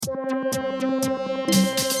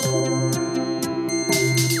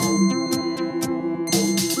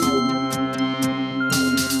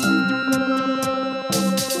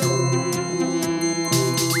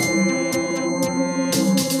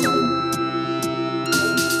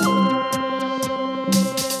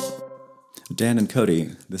Dan and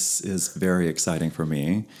Cody, this is very exciting for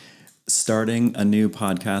me. Starting a new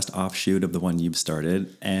podcast offshoot of the one you've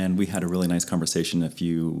started, and we had a really nice conversation a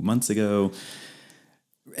few months ago,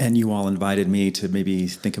 and you all invited me to maybe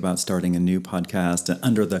think about starting a new podcast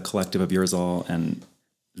under the collective of yours all, and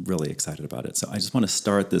really excited about it. So I just want to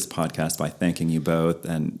start this podcast by thanking you both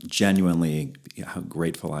and genuinely how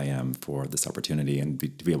grateful I am for this opportunity and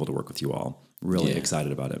to be able to work with you all. Really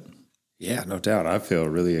excited about it. Yeah, no doubt. I feel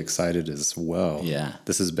really excited as well. Yeah.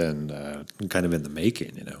 This has been kind of in the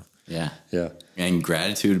making, you know. Yeah. Yeah. And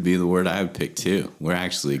gratitude would be the word I would pick too. We're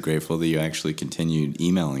actually grateful that you actually continued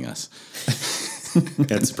emailing us.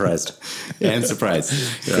 And surprised. And surprised.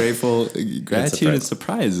 Yeah. Grateful, gratitude and surprised.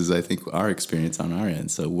 surprise is, I think, our experience on our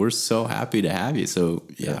end. So we're so happy to have you. So,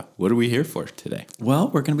 what are we here for today? Well,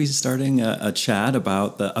 we're going to be starting a chat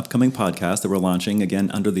about the upcoming podcast that we're launching,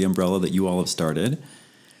 again, under the umbrella that you all have started.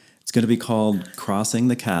 It's going to be called Crossing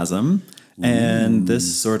the Chasm. And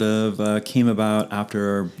this sort of came about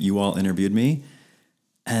after you all interviewed me.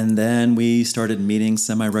 And then we started meeting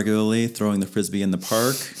semi-regularly, throwing the Frisbee in the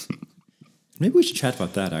park. Maybe we should chat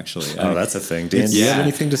about that, actually. Oh, that's a thing. Dan, do you have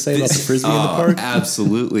anything to say about the Frisbee in the park?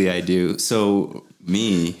 Absolutely, I do. So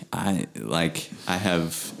I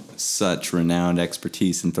have such renowned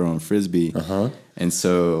expertise in throwing Frisbee. And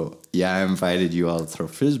so, I invited you all to throw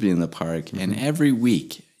Frisbee in the park. And every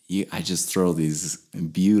week, I just throw these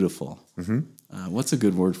beautiful, what's a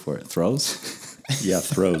good word for it? Throws? Yeah,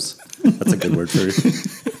 throws. That's a good word for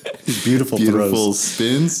it. Beautiful throws.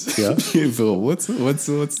 Spins. Yeah. Beautiful. What's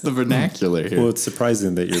the vernacular here? Well, it's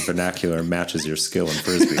surprising that your vernacular matches your skill in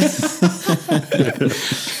Frisbee.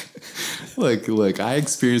 Look, I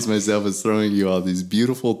experienced myself as throwing you all these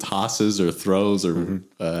beautiful tosses or throws or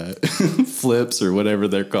flips or whatever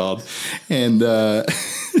they're called. And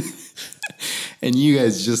and you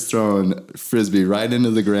guys just throwing Frisbee right into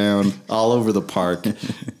the ground all over the park.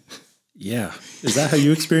 Yeah. Is that how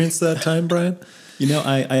you experienced that time, Brian? You know,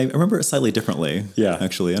 I remember it slightly differently. Yeah.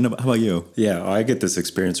 Actually. How about you? Yeah, I get this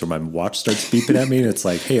experience where my watch starts beeping at me and it's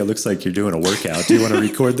like, hey, it looks like you're doing a workout. Do you want to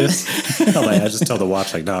record this? I just tell the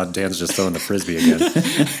watch, like, no, Dan's just throwing the Frisbee again.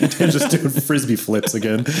 Dan's just doing Frisbee flips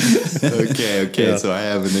again. Okay. Yeah. So I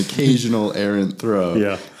have an occasional errant throw.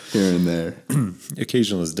 Yeah. Here and there.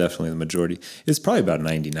 Occasional is definitely the majority. It's probably about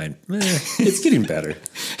 99. It's getting better.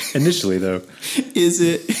 Initially, though. Is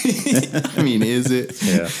it? I mean, is it?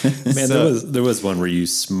 Yeah. Man, there was one where you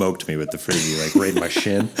smoked me with the Frisbee, like right in my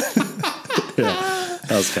shin. Yeah.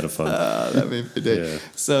 That was kind of fun. That made me day. Yeah.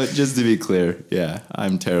 So just to be clear,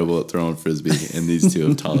 I'm terrible at throwing Frisbee, and these two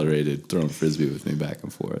have tolerated throwing Frisbee with me back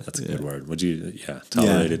and forth. That's a good word. Would you,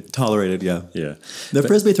 tolerated? Yeah, tolerated, yeah. Yeah. The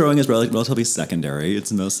Frisbee throwing is relatively secondary.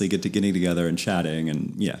 It's mostly getting together and chatting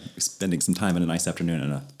and, spending some time in a nice afternoon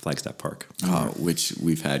in a Flagstaff park. Which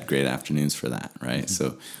we've had great afternoons for that, right?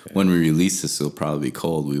 So when we release this, it'll probably be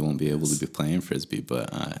cold. We won't be able to be playing Frisbee, but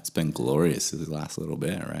it's been glorious this last little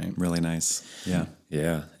bit, right? Really nice. Yeah.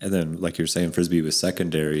 Yeah. And then, like you're saying, Frisbee was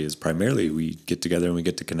secondary is primarily we get together and we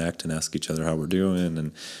get to connect and ask each other how we're doing.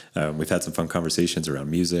 And we've had some fun conversations around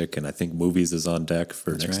music. And I think movies is on deck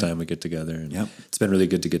for next time we get together. And it's been really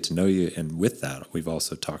good to get to know you. And with that, we've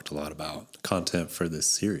also talked a lot about content for this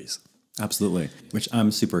series. Absolutely, which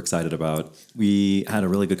I'm super excited about. We had a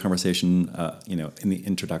really good conversation, in the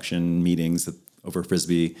introduction meetings over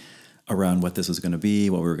Frisbee around what this was going to be,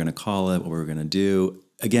 what we were going to call it, what we were going to do.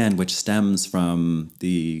 Again, which stems from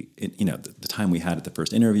the time we had at the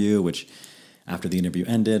first interview, which after the interview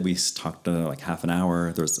ended, we talked like half an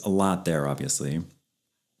hour. There's a lot there, obviously.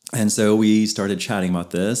 And so we started chatting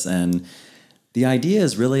about this. And the idea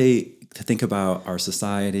is really to think about our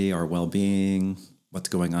society, our well-being, what's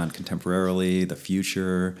going on contemporarily, the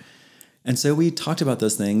future. And so we talked about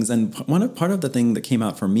those things. And part of the thing that came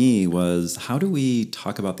out for me was how do we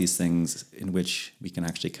talk about these things in which we can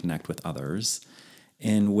actually connect with others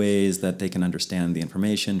in ways that they can understand the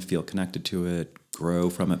information, feel connected to it, grow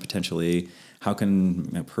from it potentially. How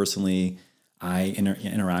can personally I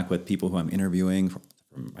interact with people who I'm interviewing for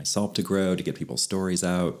myself to grow, to get people's stories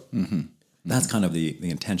out? Mm-hmm. That's kind of the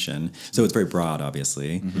intention. So it's very broad,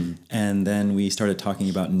 obviously. Mm-hmm. And then we started talking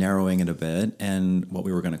about narrowing it a bit and what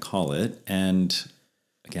we were going to call it. And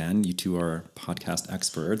again, you two are podcast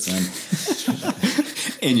experts.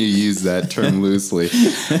 And you use that term loosely.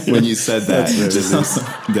 When you said that,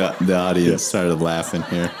 the audience started laughing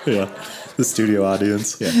here. Yeah, the studio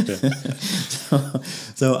audience. Yeah.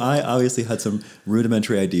 So I obviously had some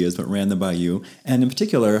rudimentary ideas, but ran them by you. And in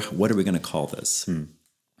particular, what are we going to call this?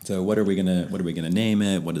 So what are we gonna name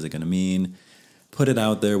it? What is it going to mean? Put it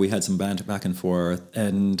out there. We had some back and forth,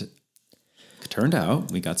 and it turned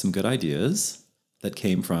out we got some good ideas that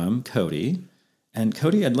came from Cody. And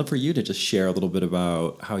Cody, I'd love for you to just share a little bit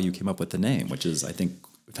about how you came up with the name, which is, I think,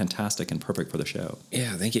 fantastic and perfect for the show.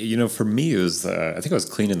 Yeah, thank you. You know, for me, it was, I think I was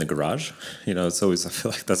cleaning the garage. You know, it's always, I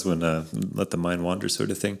feel like that's when let the mind wander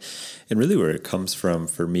sort of thing. And really where it comes from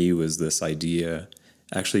for me was this idea,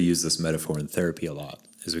 I actually use this metaphor in therapy a lot,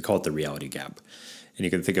 is we call it the reality gap. And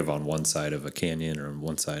you can think of on one side of a canyon or on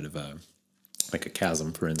one side of like a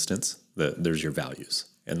chasm, for instance, there's your values.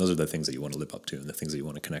 And those are the things that you want to live up to and the things that you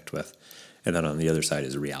want to connect with. And then on the other side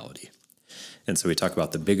is reality. And so we talk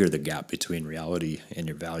about the bigger the gap between reality and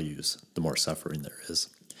your values, the more suffering there is.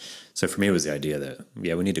 So for me, it was the idea that,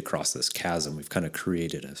 yeah, we need to cross this chasm. We've kind of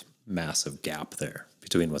created a massive gap there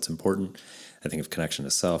between what's important. I think of connection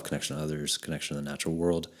to self, connection to others, connection to the natural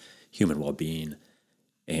world, human well-being,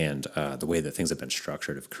 and the way that things have been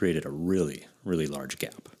structured have created a really, really large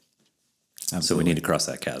gap. Absolutely. So we need to cross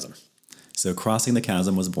that chasm. So Crossing the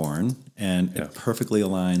Chasm was born, and it perfectly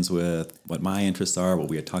aligns with what my interests are, what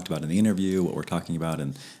we had talked about in the interview, what we're talking about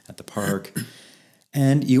at the park.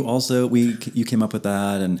 And you also, you came up with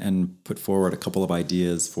that and put forward a couple of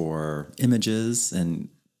ideas for images, and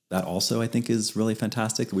that also I think is really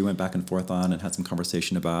fantastic. We went back and forth on and had some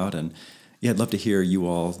conversation about, and yeah, I'd love to hear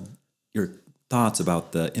your thoughts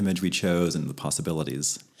about the image we chose and the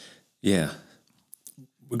possibilities. Yeah.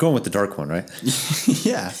 We're going with the dark one, right?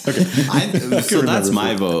 Yeah. Okay. So that's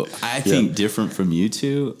my vote. I think different from you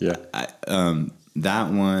two. Yeah.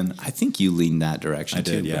 That one, I think you leaned that direction I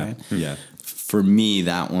did, too, yeah. Brian. Yeah. For me,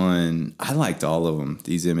 that one, I liked all of them,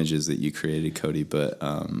 these images that you created, Cody, but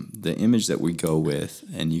the image that we go with,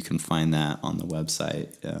 and you can find that on the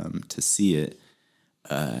website to see it,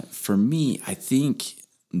 for me, I think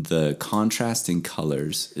the contrast in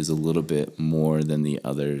colors is a little bit more than the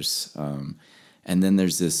others. And then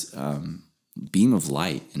there's this beam of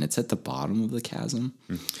light, and it's at the bottom of the chasm.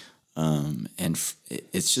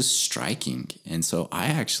 It's just striking. And so I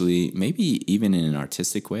actually, maybe even in an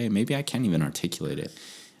artistic way, maybe I can't even articulate it.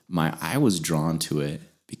 I was drawn to it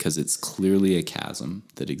because it's clearly a chasm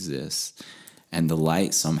that exists. And the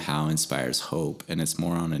light somehow inspires hope, and it's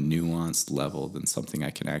more on a nuanced level than something I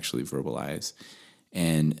can actually verbalize.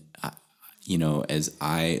 And as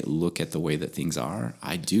I look at the way that things are,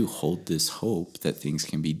 I do hold this hope that things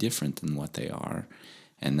can be different than what they are.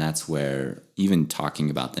 And that's where even talking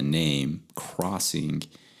about the name, crossing,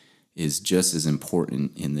 is just as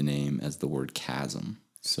important in the name as the word chasm.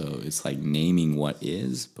 So it's like naming what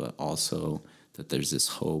is, but also that there's this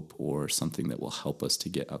hope or something that will help us to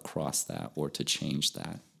get across that or to change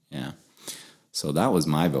that. Yeah. So that was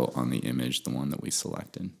my vote on the image, the one that we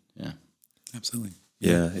selected. Yeah. Absolutely.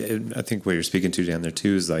 Yeah, I think what you're speaking to, Dan, there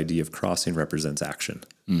too is the idea of crossing represents action,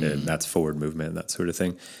 and that's forward movement, that sort of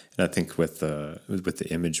thing. And I think with the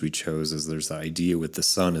image we chose, is there's the idea with the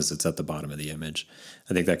sun is it's at the bottom of the image.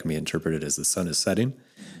 I think that can be interpreted as the sun is setting,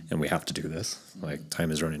 and we have to do this, like time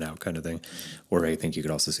is running out kind of thing. Or I think you could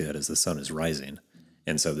also see that as the sun is rising,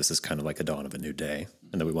 and so this is kind of like a dawn of a new day,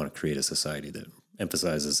 and that we want to create a society that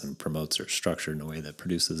emphasizes and promotes our structure in a way that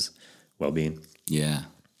produces well-being. Yeah,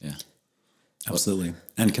 yeah. Absolutely.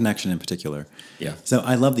 And connection in particular. Yeah. So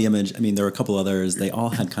I love the image. I mean, there were a couple others. They all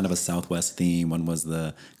had kind of a Southwest theme. One was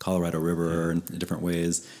the Colorado River in different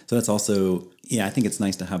ways. So that's also, I think it's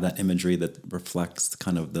nice to have that imagery that reflects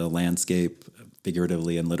kind of the landscape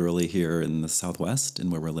figuratively and literally here in the Southwest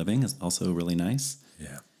and where we're living is also really nice.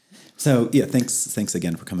 Yeah. So thanks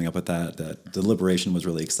again for coming up with that. The deliberation was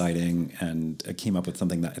really exciting, and I came up with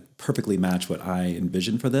something that perfectly matched what I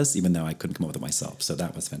envisioned for this, even though I couldn't come up with it myself. So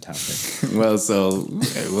that was fantastic. Well,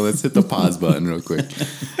 let's hit the pause button real quick.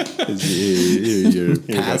 You're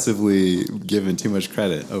passively giving too much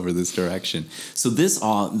credit over this direction. So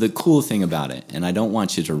the cool thing about it, and I don't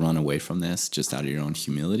want you to run away from this just out of your own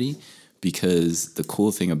humility, because the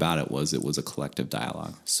cool thing about it was a collective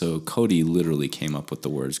dialogue. So Cody literally came up with the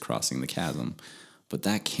words Crossing the Chasm, but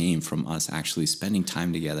that came from us actually spending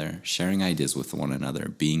time together, sharing ideas with one another,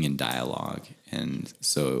 being in dialogue. And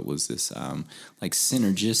so it was this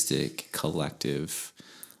synergistic collective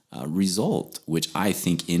result, which I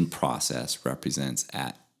think in process represents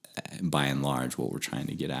by and large what we're trying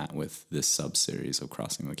to get at with this sub-series of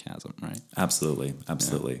Crossing the Chasm, right? Absolutely.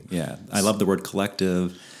 Yeah. I love the word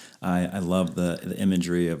collective. I love the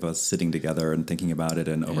imagery of us sitting together and thinking about it,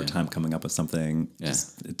 and over time coming up with something. Yeah.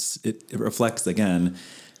 It reflects again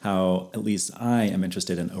how at least I am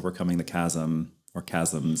interested in overcoming the chasm or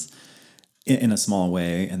chasms in a small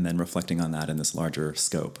way, and then reflecting on that in this larger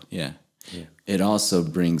scope. Yeah. It also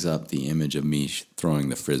brings up the image of me throwing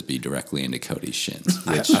the Frisbee directly into Cody's shins.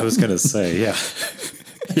 I was going to say, yeah.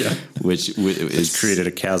 Yeah. Which created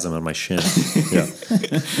a chasm on my shin. Yeah.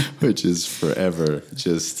 Which is forever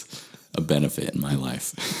just a benefit in my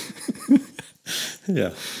life.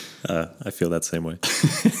 Yeah, I feel that same way.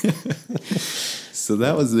 So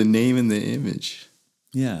that was the name and the image.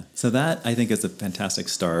 Yeah. So that I think is a fantastic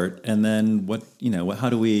start. And then how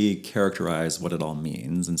do we characterize what it all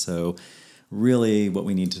means? And so really what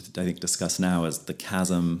we need to, I think, discuss now is the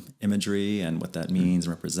chasm imagery and what that means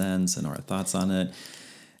and represents and our thoughts on it.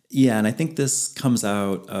 Yeah, and I think this comes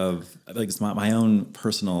out of my own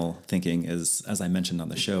personal thinking is, as I mentioned on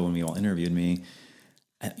the show when we all interviewed me,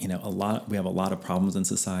 we have a lot of problems in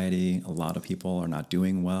society. A lot of people are not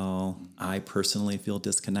doing well. I personally feel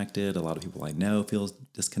disconnected. A lot of people I know feel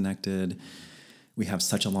disconnected. We have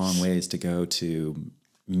such a long ways to go to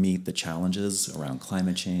meet the challenges around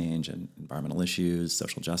climate change and environmental issues,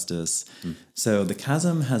 social justice. So the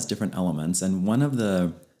chasm has different elements, and one of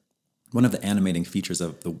the animating features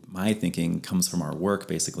of my thinking comes from our work,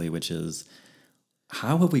 basically, which is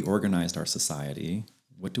how have we organized our society?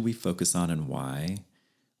 What do we focus on and why?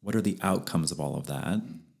 What are the outcomes of all of that?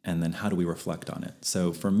 And then how do we reflect on it?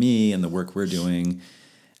 So for me and the work we're doing,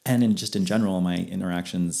 and in general, my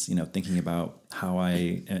interactions, thinking about how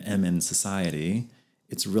I am in society,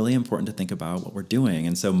 it's really important to think about what we're doing.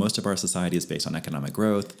 And so most of our society is based on economic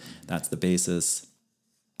growth. That's the basis.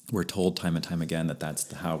 We're told time and time again that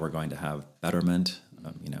that's how we're going to have betterment.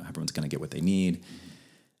 Everyone's going to get what they need.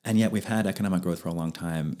 And yet we've had economic growth for a long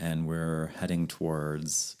time, and we're heading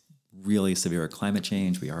towards really severe climate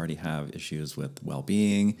change. We already have issues with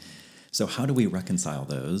well-being. So how do we reconcile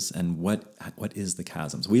those? And what is the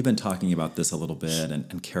chasms? We've been talking about this a little bit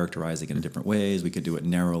and characterizing it in different ways. We could do it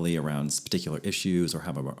narrowly around particular issues or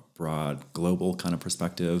have a broad global kind of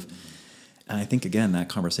perspective. And I think, again, that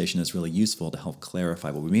conversation is really useful to help clarify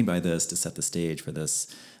what we mean by this, to set the stage for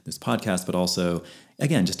this podcast, but also,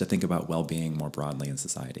 again, just to think about well-being more broadly in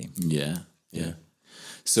society. Yeah.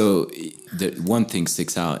 So the one thing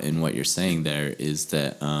sticks out in what you're saying there is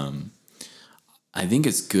that I think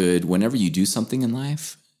it's good whenever you do something in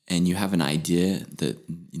life and you have an idea that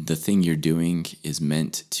the thing you're doing is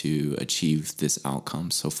meant to achieve this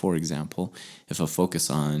outcome. So, for example, if I focus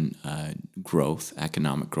on growth,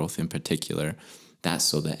 economic growth in particular, that's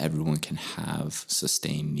so that everyone can have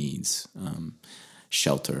sustained needs,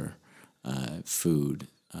 shelter, food,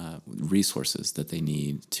 resources that they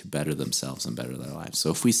need to better themselves and better their lives.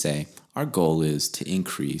 So if we say our goal is to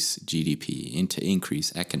increase GDP and to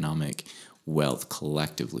increase economic wealth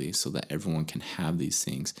collectively so that everyone can have these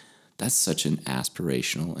things, that's such an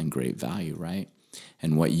aspirational and great value, right?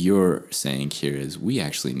 And what you're saying here is we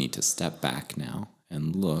actually need to step back now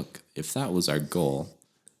and look, if that was our goal,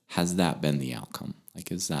 has that been the outcome?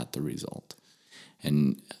 Like, is that the result?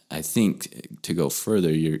 And I think to go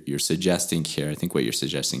further, you're suggesting here, I think what you're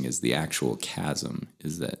suggesting is the actual chasm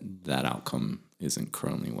is that outcome isn't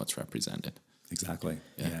currently what's represented. Exactly.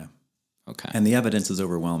 Yeah. Okay. And the evidence is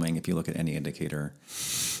overwhelming if you look at any indicator.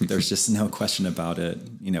 There's just no question about it.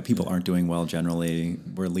 People aren't doing well generally.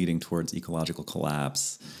 We're leading towards ecological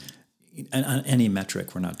collapse. And on any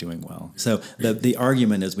metric, we're not doing well. So the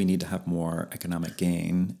argument is we need to have more economic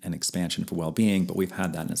gain and expansion for well-being, but we've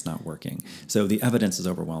had that and it's not working. So the evidence is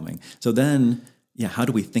overwhelming. So then, how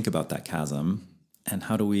do we think about that chasm and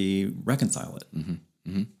how do we reconcile it? Mm-hmm.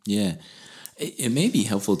 Mm-hmm. Yeah. It may be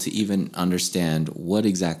helpful to even understand what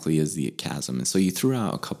exactly is the chasm. And so you threw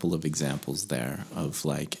out a couple of examples there of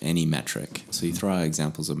like any metric. So you throw out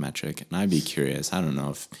examples of metric, and I'd be curious, I don't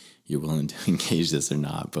know if you're willing to engage this or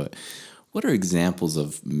not, but what are examples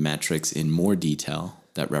of metrics in more detail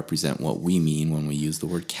that represent what we mean when we use the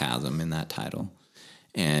word chasm in that title?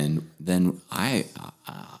 And then I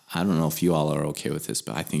don't know if you all are okay with this,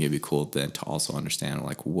 but I think it'd be cool then to also understand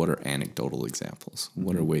like what are anecdotal examples? Mm-hmm.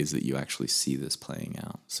 What are ways that you actually see this playing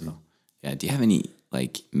out? So do you have any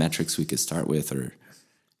like metrics we could start with, or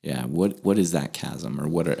what is that chasm, or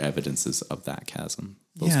what are evidences of that chasm?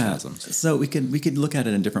 Those chasms. So we could look at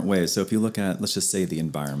it in different ways. So if you look at, let's just say, the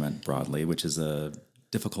environment broadly, which is a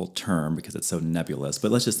difficult term because it's so nebulous,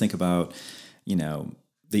 but let's just think about,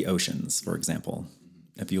 the oceans, for example.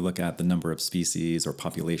 If you look at the number of species or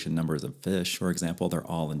population numbers of fish, for example, they're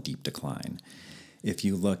all in deep decline. If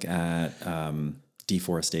you look at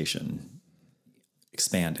deforestation,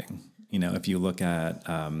 expanding. If you look at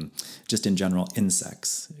just in general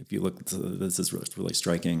insects, if you look, this is really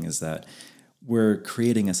striking, is that we're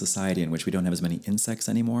creating a society in which we don't have as many insects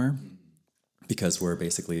anymore because we're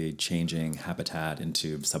basically changing habitat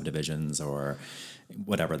into subdivisions or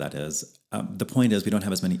whatever that is. The point is we don't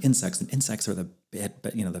have as many insects, and insects are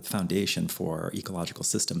the foundation for ecological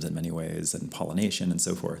systems in many ways, and pollination and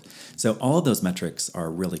so forth. So all of those metrics are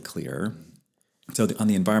really clear. So on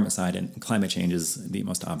the environment side, and climate change is the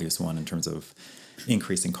most obvious one in terms of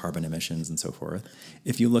increasing carbon emissions and so forth.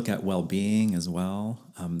 If you look at well-being as well,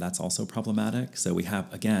 that's also problematic. So we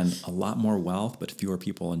have, again, a lot more wealth, but fewer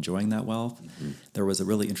people enjoying that wealth. There was a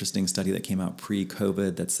really interesting study that came out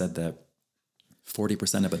pre-COVID that said that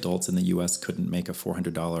 40% of adults in the U.S. couldn't make a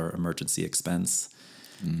 $400 emergency expense.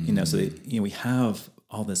 So we have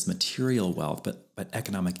all this material wealth, but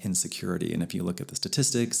economic insecurity. And if you look at the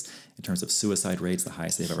statistics in terms of suicide rates, the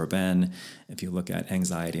highest they've ever been. If you look at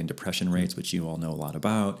anxiety and depression rates, which you all know a lot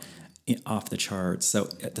about, off the charts. So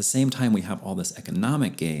at the same time, we have all this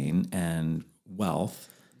economic gain and wealth.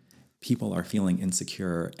 People are feeling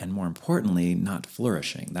insecure and, more importantly, not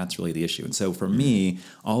flourishing. That's really the issue. And so for me,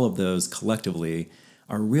 all of those collectively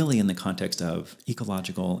are really in the context of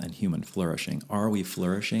ecological and human flourishing. Are we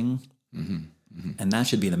flourishing? And that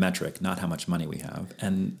should be the metric, not how much money we have.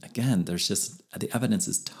 And again, there's just, the evidence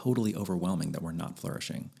is totally overwhelming that we're not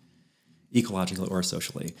flourishing, ecologically or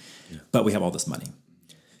socially. But we have all this money.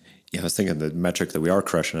 Yeah, I was thinking the metric that we are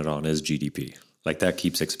crushing it on is GDP. Like that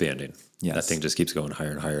keeps expanding. Yes. That thing just keeps going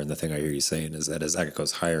higher and higher. And the thing I hear you saying is that as that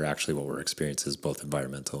goes higher, actually what we're experiencing is both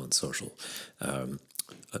environmental and social.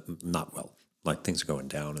 Not well. Like things are going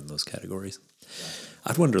down in those categories.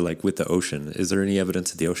 I'd wonder, like with the ocean, is there any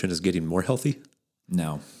evidence that the ocean is getting more healthy?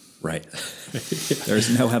 No. Right.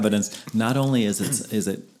 There's no evidence. Not only is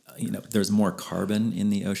it there's more carbon in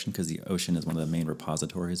the ocean because the ocean is one of the main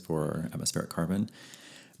repositories for atmospheric carbon,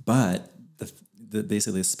 but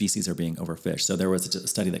basically the species are being overfished. So there was a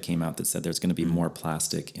study that came out that said there's going to be more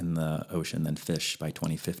plastic in the ocean than fish by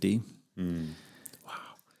 2050. Wow.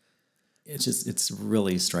 It's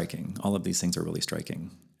really striking. All of these things are really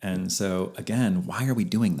striking. And so, again, why are we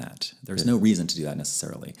doing that? There's no reason to do that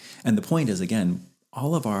necessarily. And the point is, again,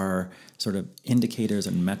 all of our sort of indicators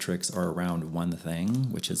and metrics are around one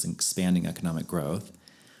thing, which is expanding economic growth,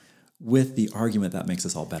 with the argument that makes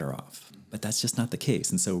us all better off. But that's just not the case.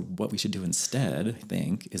 And so what we should do instead, I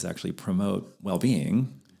think, is actually promote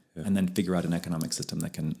well-being and then figure out an economic system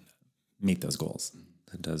that can meet those goals.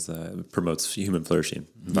 It does promotes human flourishing,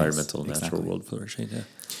 environmental, natural world flourishing. Yeah.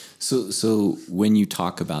 So when you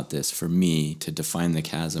talk about this, for me, to define the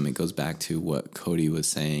chasm, it goes back to what Cody was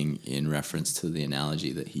saying in reference to the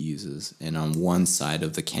analogy that he uses. And on one side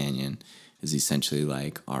of the canyon is essentially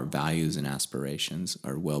like our values and aspirations,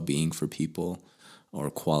 our well-being for people,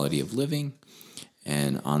 or quality of living.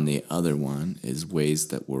 And on the other one is ways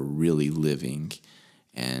that we're really living,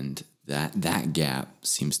 and that gap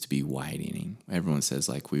seems to be widening. Everyone says,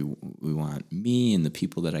 like, we want me and the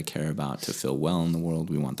people that I care about to feel well in the world.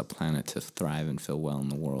 We want the planet to thrive and feel well in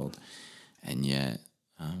the world. And yet,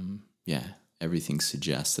 everything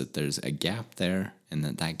suggests that there's a gap there and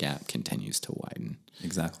that gap continues to widen.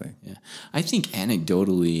 Exactly. Yeah. I think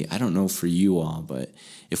anecdotally, I don't know for you all, but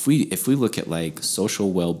if we look at like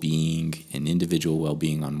social well-being and individual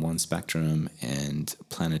well-being on one spectrum and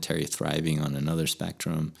planetary thriving on another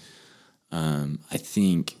spectrum, I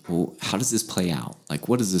think, well, how does this play out? Like,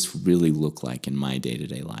 what does this really look like in my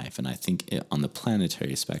day-to-day life? And I think on the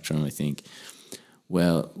planetary spectrum, I think,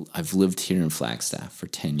 well, I've lived here in Flagstaff for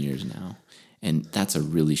 10 years now, and that's a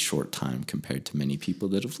really short time compared to many people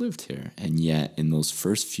that have lived here. And yet, in those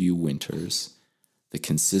first few winters, the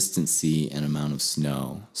consistency and amount of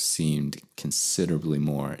snow seemed considerably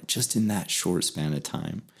more just in that short span of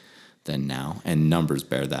time than now, and numbers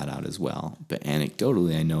bear that out as well. But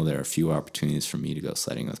anecdotally, I know there are a few opportunities for me to go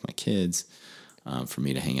sledding with my kids, for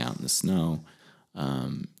me to hang out in the snow,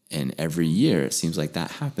 and every year it seems like that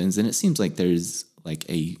happens, and it seems like there's like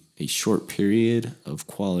a short period of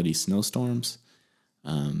quality snowstorms,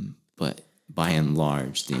 but by and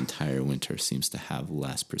large, the entire winter seems to have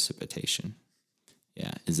less precipitation.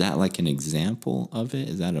 Yeah, is that like an example of it?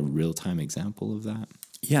 Is that a real-time example of that?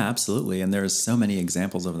 Yeah, absolutely. And there's so many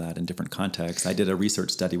examples of that in different contexts. I did a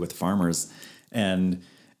research study with farmers and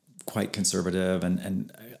quite conservative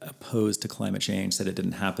and opposed to climate change, said it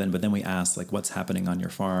didn't happen. But then we asked, like, what's happening on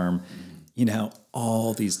your farm? You know,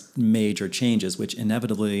 all these major changes, which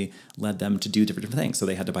inevitably led them to do different things. So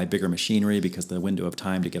they had to buy bigger machinery because the window of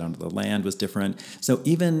time to get onto the land was different. So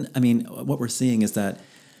what we're seeing is that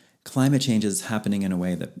climate change is happening in a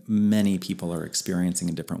way that many people are experiencing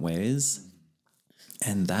in different ways.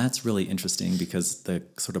 And that's really interesting because the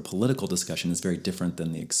sort of political discussion is very different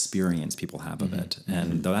than the experience people have of it.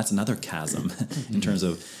 And though that's another chasm in terms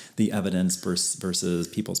of the evidence versus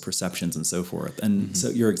people's perceptions and so forth. And so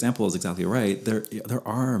your example is exactly right. There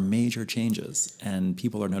are major changes and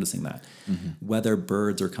people are noticing that. Whether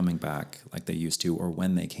birds are coming back like they used to or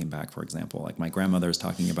when they came back, for example. Like my grandmother is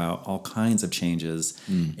talking about all kinds of changes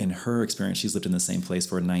in her experience. She's lived in the same place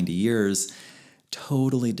for 90 years.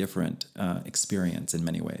 totally different experience in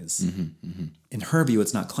many ways. In her view,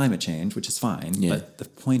 it's not climate change, which is fine, but the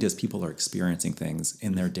point is people are experiencing things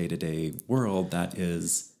in their day-to-day world that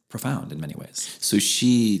is profound in many ways. So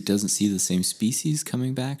she doesn't see the same species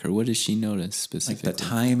coming back, or what does she notice specifically? Like the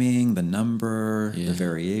timing, the number, the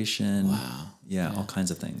variation. Wow. Yeah, all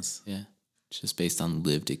kinds of things. Yeah. Just based on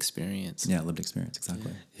lived experience. Yeah, lived experience,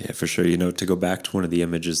 exactly. Yeah, for sure. To go back to one of the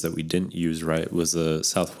images that we didn't use, right, was a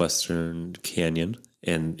southwestern canyon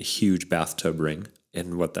and huge bathtub ring.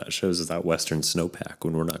 And what that shows is that western snowpack.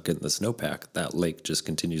 When we're not getting the snowpack, that lake just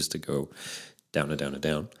continues to go down and down and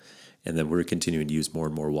down. And then we're continuing to use more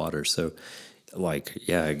and more water. So,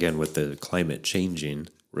 again, with the climate changing,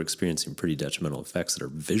 we're experiencing pretty detrimental effects that are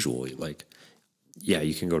visually,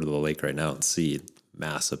 you can go to the lake right now and see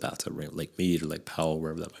massive bathtub ring, Lake Mead or Lake Powell,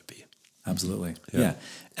 wherever that might be. Absolutely. Yeah.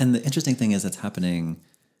 And the interesting thing is it's happening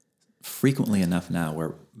frequently enough now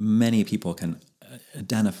where many people can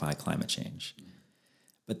identify climate change.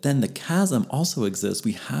 But then the chasm also exists.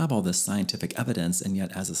 We have all this scientific evidence, and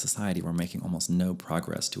yet as a society, we're making almost no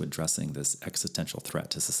progress to addressing this existential threat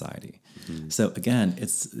to society. So again,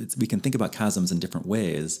 we can think about chasms in different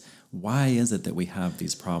ways. Why is it that we have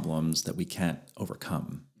these problems that we can't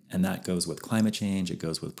overcome? And that goes with climate change. It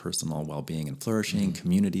goes with personal well-being and flourishing,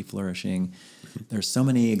 community flourishing. There's so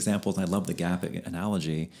many examples. I love the gap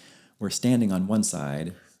analogy. We're standing on one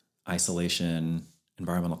side, isolation,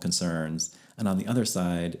 environmental concerns, and on the other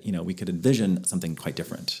side, we could envision something quite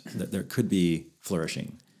different. That there could be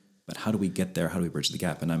flourishing, but how do we get there? How do we bridge the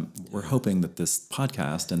gap? And we're hoping that this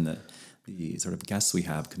podcast and the sort of guests we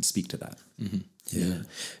have can speak to that.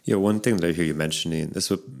 Yeah. One thing that I hear you mentioning, this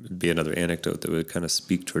would be another anecdote that would kind of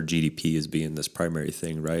speak toward GDP as being this primary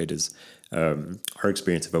thing, right? Is our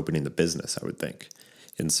experience of opening the business, I would think.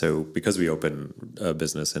 And so because we open a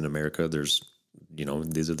business in America, there's,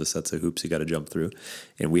 these are the sets of hoops you got to jump through,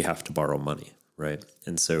 and we have to borrow money, right?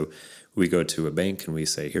 And so we go to a bank and we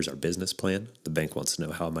say, here's our business plan. The bank wants to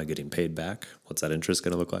know, how am I getting paid back? What's that interest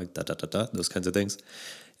going to look like? Those kinds of things.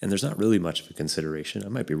 And there's not really much of a consideration. I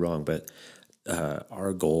might be wrong, but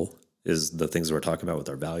our goal is the things we're talking about with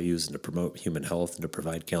our values, and to promote human health and to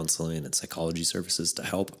provide counseling and psychology services to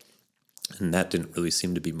help. And that didn't really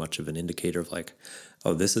seem to be much of an indicator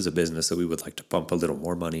of this is a business that we would like to pump a little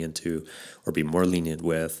more money into or be more lenient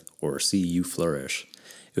with or see you flourish.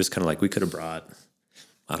 It was kind of like we could have brought,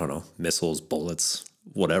 I don't know, missiles, bullets,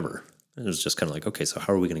 whatever. And it was just kind of like, okay, so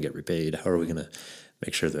how are we going to get repaid? How are we going to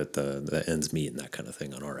make sure that the ends meet and that kind of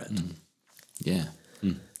thing on our end? Yeah.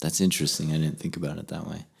 That's interesting. I didn't think about it that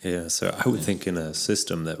way. Yeah, so I would think in a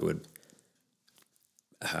system that would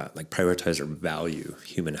prioritize or value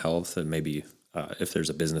human health, and maybe if there's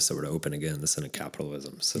a business that were to open again, this in a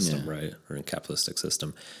capitalism system, right, or in a capitalistic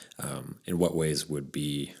system, in what ways would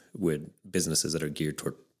businesses that are geared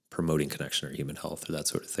toward promoting connection or human health or that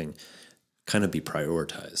sort of thing kind of be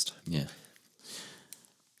prioritized? Yeah.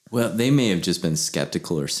 Well, they may have just been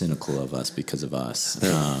skeptical or cynical of us because of us.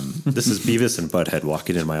 This is Beavis and Butthead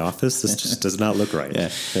walking in my office. This just does not look right.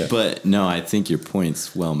 Yeah. But no, I think your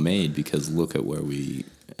point's well made, because look at where we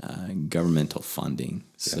governmental funding.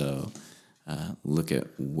 So look at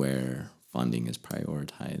where funding is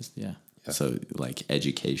prioritized. Yeah. So like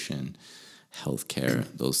education, healthcare,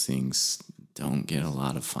 those things don't get a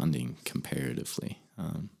lot of funding comparatively.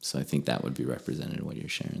 So I think that would be represented in what you're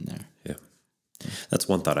sharing there. Yeah. That's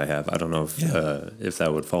one thought I have. I don't know if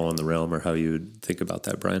that would fall in the realm or how you would think about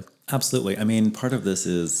that, Brian. Absolutely. I mean, part of this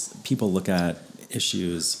is people look at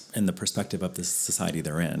issues in the perspective of the society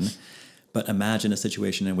they're in, but imagine a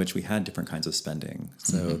situation in which we had different kinds of spending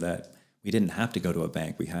so that we didn't have to go to a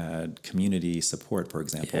bank. We had community support, for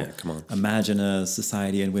example. Yeah, come on. Imagine a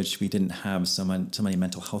society in which we didn't have so many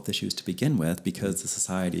mental health issues to begin with, because the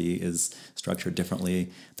society is structured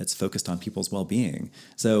differently, that's focused on people's well-being.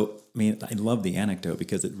 So, I mean, I love the anecdote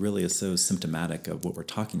because it really is so symptomatic of what we're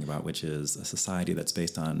talking about, which is a society that's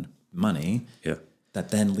based on money that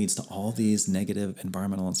then leads to all these negative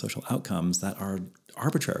environmental and social outcomes that are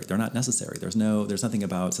arbitrary. They're not necessary. There's nothing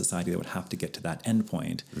about society that would have to get to that end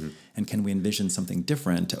point. And can we envision something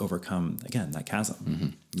different to overcome, again, that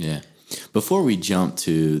chasm? Yeah. Before we jump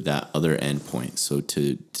to that other end point, so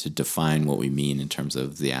to define what we mean in terms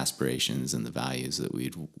of the aspirations and the values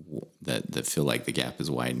that feel like the gap is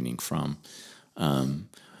widening from,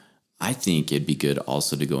 I think it'd be good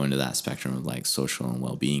also to go into that spectrum of like social and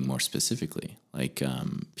well-being more specifically, like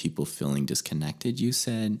people feeling disconnected. You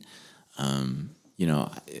said,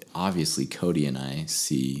 obviously Cody and I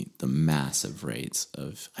see the massive rates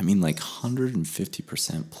of,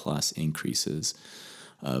 150% plus increases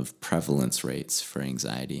of prevalence rates for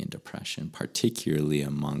anxiety and depression, particularly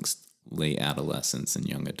amongst late adolescents and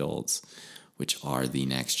young adults, which are the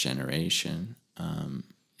next generation,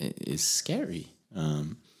 is scary.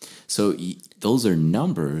 So those are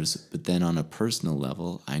numbers, but then on a personal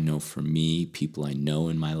level, I know for me, people I know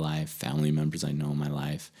in my life, family members I know in my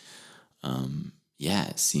life,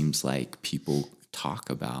 it seems like people talk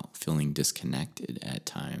about feeling disconnected at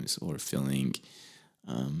times or feeling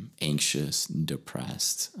anxious and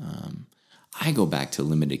depressed. I go back to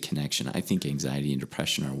limited connection. I think anxiety and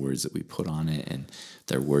depression are words that we put on it, and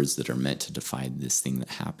they're words that are meant to define this thing that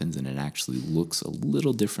happens, and it actually looks a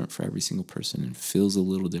little different for every single person and feels a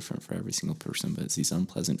little different for every single person, but it's these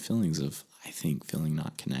unpleasant feelings of, I think, feeling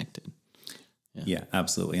not connected. Yeah,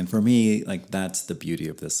 absolutely. And for me, like, that's the beauty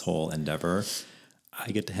of this whole endeavor.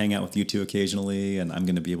 I get to hang out with you two occasionally, and I'm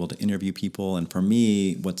going to be able to interview people. And for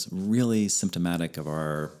me, what's really symptomatic of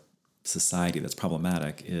our society that's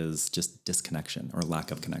problematic is just disconnection or lack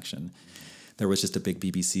of connection. There was just a big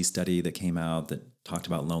BBC study that came out that talked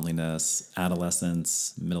about loneliness.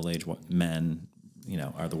 Adolescents, middle-aged men,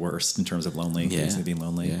 are the worst in terms of basically being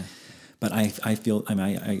lonely. Yeah. But I feel,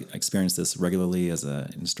 I experience this regularly as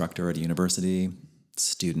an instructor at a university.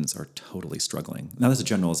 Students are totally struggling. Now, that's a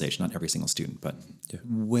generalization, not every single student, but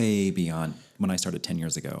way beyond when I started 10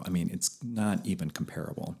 years ago. I mean, it's not even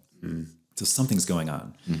comparable. So something's going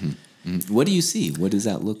on. Mm-hmm. Mm-hmm. What do you see? What does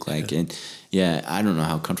that look like? And I don't know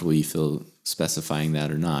how comfortable you feel specifying that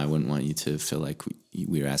or not. I wouldn't want you to feel like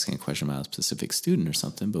we were asking a question about a specific student or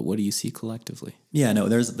something, but what do you see collectively? Yeah, no,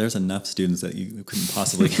 there's enough students that you couldn't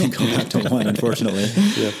possibly go back to one, unfortunately.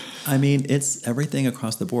 Yeah. I mean, it's everything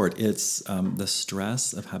across the board. It's the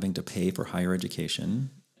stress of having to pay for higher education,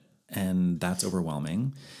 and that's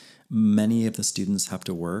overwhelming. Many of the students have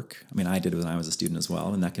to work. I mean, I did when I was a student as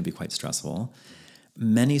well, and that can be quite stressful.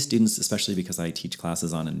 Many students, especially because I teach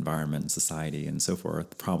classes on environment and society and so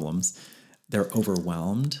forth, problems, they're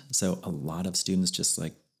overwhelmed. So a lot of students just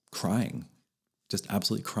like crying, just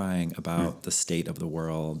absolutely crying about the state of the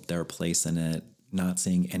world, their place in it, not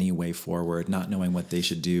seeing any way forward, not knowing what they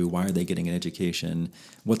should do. Why are they getting an education?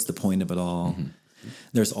 What's the point of it all? Mm-hmm.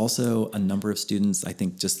 There's also a number of students, I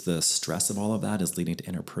think just the stress of all of that is leading to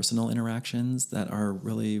interpersonal interactions that are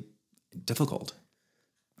really difficult.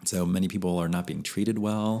 So many people are not being treated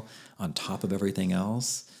well on top of everything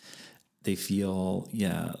else. They feel,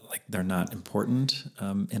 like they're not important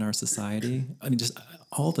in our society. I mean, just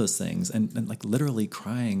all those things. And like literally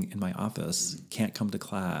crying in my office, can't come to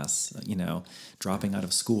class, dropping out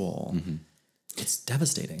of school. Mm-hmm. It's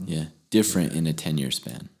devastating. Yeah, different in a 10-year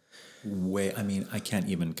span. I can't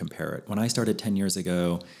even compare it. When I started 10 years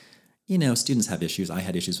ago, students have issues. I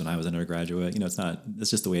had issues when I was an undergraduate. It's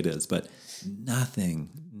just the way it is. But nothing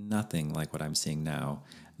like what I'm seeing now.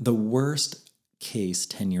 The worst case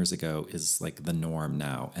 10 years ago is like the norm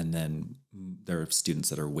now. And then there are students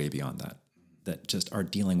that are way beyond that just are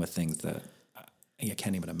dealing with things that I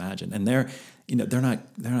can't even imagine. And they don't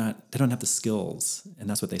have the skills. And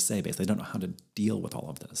that's what they say, basically. They don't know how to deal with all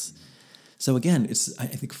of this. So again, I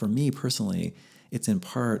think for me personally, it's in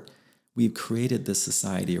part, we've created this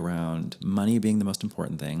society around money being the most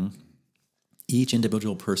important thing. Each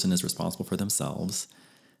individual person is responsible for themselves.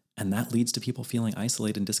 And that leads to people feeling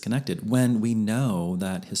isolated and disconnected when we know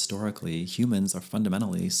that historically humans are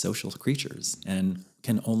fundamentally social creatures and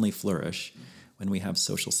can only flourish when we have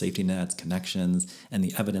social safety nets, connections, and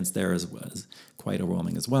the evidence there was quite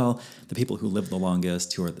overwhelming as well. The people who live the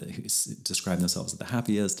longest, who describe themselves as the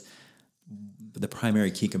happiest, the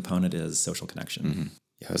primary key component is social connection. Mm-hmm.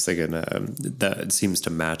 Yeah, I was thinking that seems to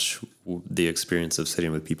match the experience of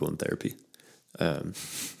sitting with people in therapy.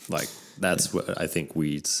 That's what I think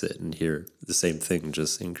we sit and hear the same thing,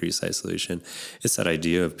 just increased isolation. It's that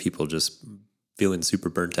idea of people just feeling super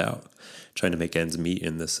burnt out, trying to make ends meet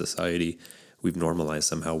in this society. We've normalized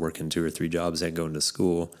somehow working 2 or 3 jobs and going to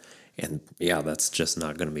school. And that's just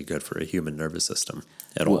not going to be good for a human nervous system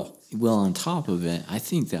at all. Well, on top of it, I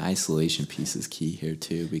think the isolation piece is key here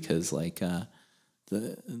too, because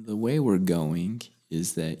the way we're going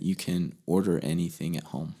is that you can order anything at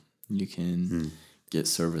home. You can get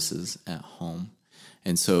services at home.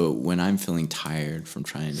 And so when I'm feeling tired from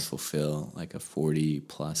trying to fulfill like a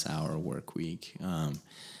 40+ hour work week,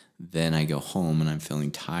 then I go home and I'm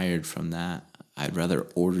feeling tired from that. I'd rather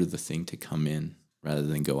order the thing to come in rather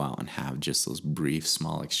than go out and have just those brief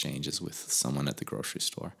small exchanges with someone at the grocery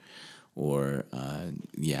store, or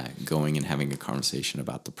going and having a conversation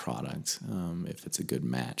about the product, if it's a good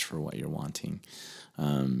match for what you're wanting,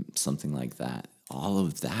 something like that. All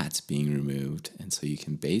of that's being removed, and so you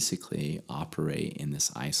can basically operate in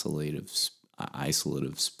this isolative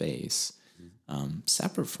space,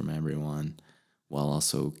 separate from everyone, while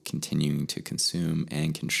also continuing to consume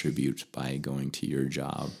and contribute by going to your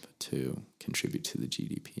job to contribute to the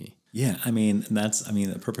GDP. Yeah, I mean, that's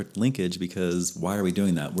a perfect linkage, because why are we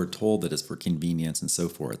doing that? We're told that it's for convenience and so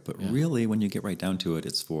forth, but really, when you get right down to it,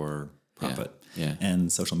 it's for profit. Yeah.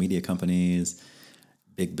 And social media companies,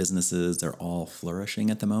 big businesses, they're all flourishing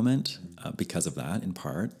at the moment because of that, in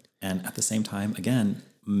part. And at the same time, again,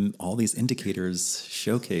 all these indicators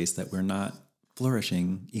showcase that we're not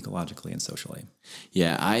flourishing ecologically and socially.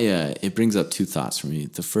 Yeah, it brings up two thoughts for me.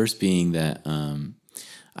 The first being that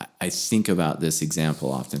I think about this example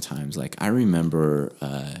oftentimes. Like, I remember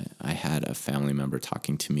I had a family member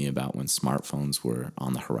talking to me about when smartphones were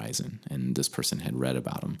on the horizon, and this person had read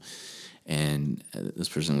about them. And this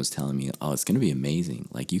person was telling me, oh, it's going to be amazing.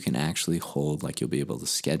 Like, you can actually hold, like, you'll be able to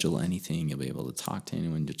schedule anything. You'll be able to talk to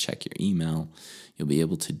anyone, to check your email. You'll be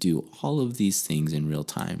able to do all of these things in real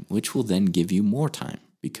time, which will then give you more time,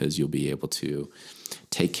 because you'll be able to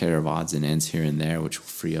take care of odds and ends here and there, which will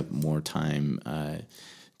free up more time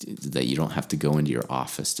that you don't have to go into your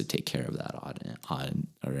office to take care of that odd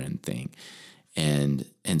or end thing. And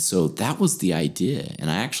so that was the idea. And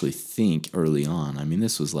I actually think early on, I mean,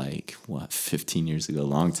 this was like, 15 years ago, a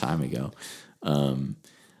long time ago.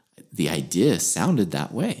 The idea sounded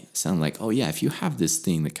that way. It sounded like, oh yeah, if you have this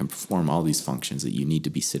thing that can perform all these functions that you need to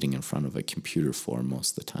be sitting in front of a computer for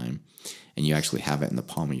most of the time, and you actually have it in the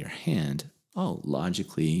palm of your hand, oh,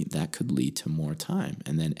 logically, that could lead to more time.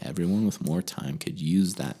 And then everyone with more time could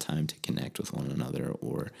use that time to connect with one another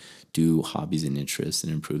or do hobbies and interests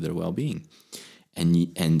and improve their well-being.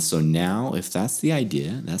 And so now, if that's the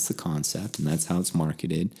idea, that's the concept, and that's how it's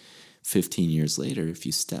marketed, 15 years later, if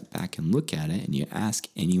you step back and look at it and you ask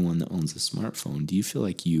anyone that owns a smartphone, do you feel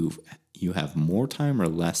like you have more time or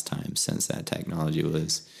less time since that technology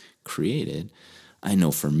was created? I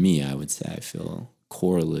know for me, I would say I feel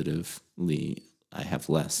correlatively I have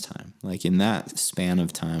less time. Like, in that span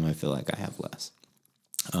of time, I feel like I have less.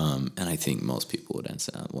 And I think most people would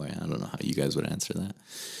answer that way. I don't know how you guys would answer that.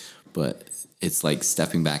 But it's like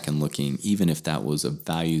stepping back and looking, even if that was a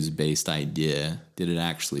values-based idea, did it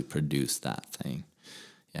actually produce that thing?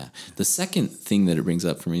 Yeah. The second thing that it brings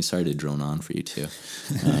up for me, sorry to drone on for you too.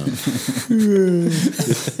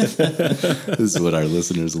 This is what our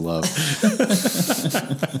listeners love.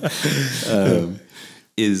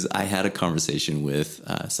 Is I had a conversation with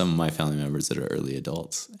some of my family members that are early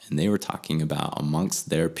adults, and they were talking about amongst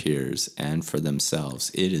their peers and for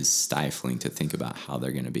themselves, it is stifling to think about how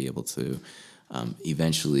they're going to be able to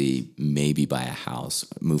eventually maybe buy a house,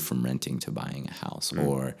 move from renting to buying a house,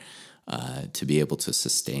 or to be able to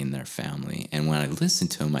sustain their family. And when I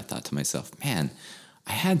listened to them, I thought to myself, man,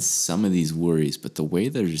 I had some of these worries, but the way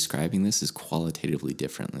they're describing this is qualitatively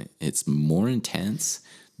differently. It's more intense,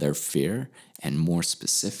 their fear, and more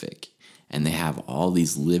specific. And they have all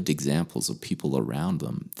these lived examples of people around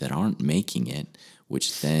them that aren't making it,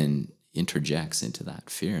 which then interjects into that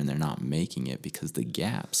fear, and they're not making it because the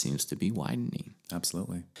gap seems to be widening.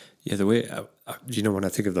 Absolutely. Yeah, the way, when I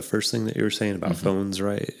think of the first thing that you were saying about phones,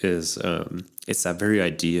 right, is it's that very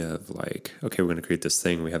idea of like, okay, we're going to create this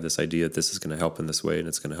thing. We have this idea that this is going to help in this way, and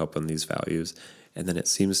it's going to help on these values. And then it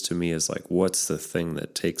seems to me as like, what's the thing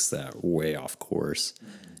that takes that way off course?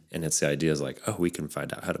 And it's the idea is like, oh, we can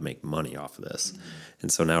find out how to make money off of this.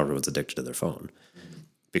 And so now everyone's addicted to their phone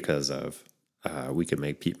because of we can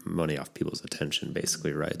make money off people's attention,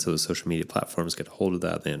 basically, right? So the social media platforms get a hold of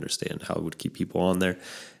that. They understand how it would keep people on there.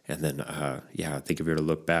 And then, I think if you were to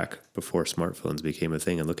look back before smartphones became a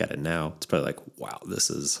thing and look at it now, it's probably like, wow,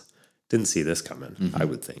 didn't see this coming, I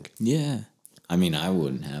would think. Yeah. I mean, I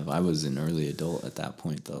wouldn't have. I was an early adult at that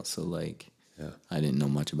point, though. So, like, I didn't know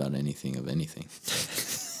much about anything of anything.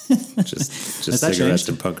 just cigarettes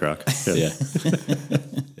and punk rock. Yeah.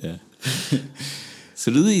 Yeah.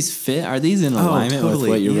 So do these fit? Are these in alignment with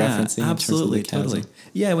what you're referencing? Absolutely, in terms of the chasm? totally.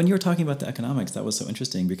 Yeah, when you were talking about the economics, that was so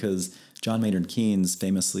interesting because John Maynard Keynes,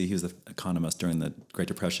 famously, he was the economist during the Great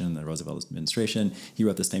Depression, the Roosevelt administration. He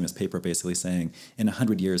wrote this famous paper basically saying, in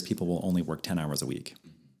 100 years, people will only work 10 hours a week.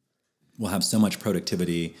 We'll have so much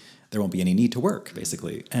productivity, there won't be any need to work,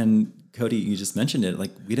 basically. And Cody, you just mentioned it, like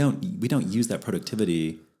we don't use that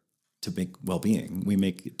productivity to make well-being. We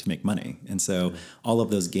make it to make money. And so all of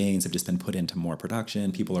those gains have just been put into more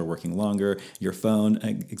production. People are working longer. Your phone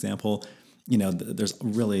example, there's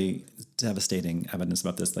really devastating evidence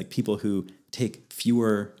about this. Like people who take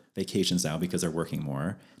fewer vacations now because they're working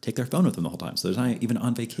more, take their phone with them the whole time. So they're not even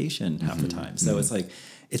on vacation half the time. So it's like,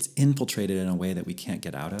 it's infiltrated in a way that we can't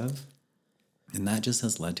get out of. And that just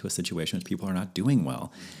has led to a situation where people are not doing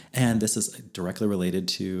well. And this is directly related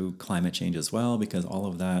to climate change as well, because all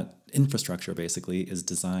of that infrastructure basically is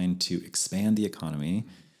designed to expand the economy,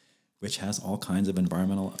 which has all kinds of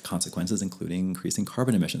environmental consequences, including increasing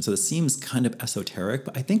carbon emissions. So this seems kind of esoteric,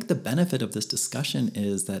 but I think the benefit of this discussion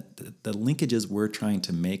is that the linkages we're trying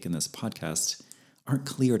to make in this podcast aren't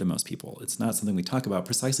clear to most people. It's not something we talk about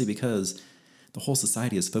precisely because the whole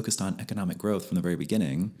society is focused on economic growth from the very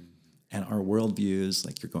beginning. And our worldviews,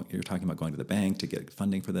 like you're talking about going to the bank to get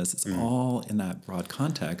funding for this, it's all in that broad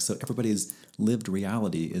context. So everybody's lived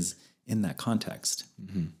reality is in that context.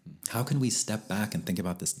 Mm-hmm. How can we step back and think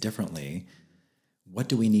about this differently? What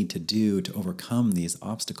do we need to do to overcome these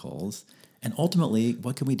obstacles? And ultimately,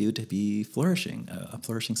 what can we do to be flourishing, a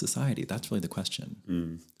flourishing society? That's really the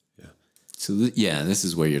question. Yeah. So, this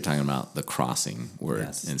is where you're talking about the crossing word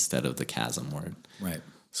instead of the chasm word. Right.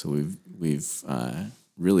 So we've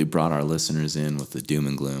really brought our listeners in with the doom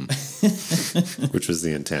and gloom. Which was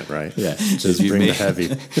the intent, right? Yeah. Just bring the heavy.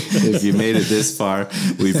 If you made it this far,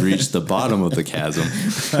 we've reached the bottom of the chasm.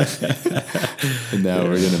 And now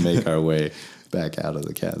we're going to make our way back out of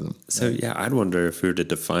the chasm. So, I'd wonder if we were to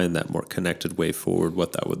define that more connected way forward,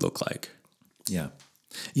 what that would look like. Yeah.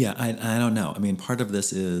 Yeah, I don't know. I mean, part of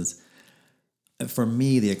this is, for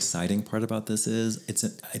me, the exciting part about this is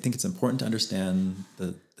I think it's important to understand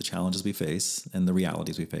the challenges we face and the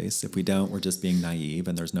realities we face. If we don't, we're just being naive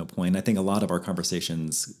and there's no point. I think a lot of our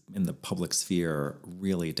conversations in the public sphere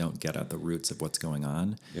really don't get at the roots of what's going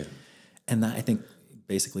on. Yeah. And that, I think,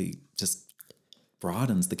 basically just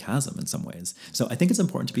broadens the chasm in some ways. So I think it's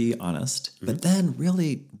important to be honest, but then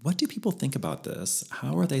really, what do people think about this?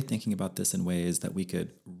 How are they thinking about this in ways that we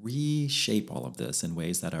could reshape all of this in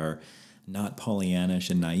ways that are not Pollyannish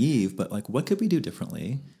and naive, but like, what could we do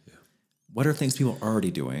differently? Yeah. What are things people are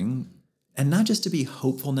already doing? And not just to be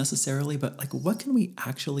hopeful necessarily, but like, what can we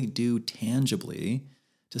actually do tangibly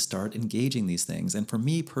to start engaging these things? And for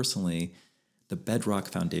me personally, the bedrock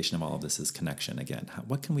foundation of all of this is connection. Again,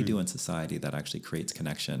 what can we do in society that actually creates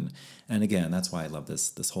connection? And again, that's why I love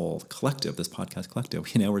this whole collective, this podcast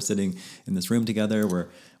collective. You know, we're sitting in this room together,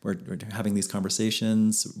 we're having these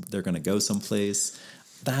conversations, they're going to go someplace.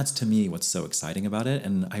 That's, to me, what's so exciting about it.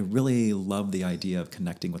 And I really love the idea of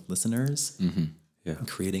connecting with listeners and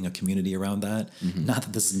creating a community around that. Not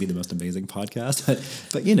that this is going to be the most amazing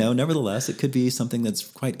podcast, but you know, nevertheless, it could be something that's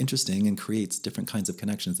quite interesting and creates different kinds of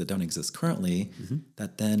connections that don't exist currently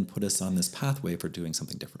that then put us on this pathway for doing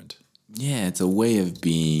something different. Yeah, it's a way of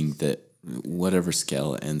being that whatever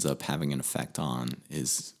scale it ends up having an effect on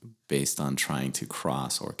is based on trying to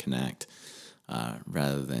cross or connect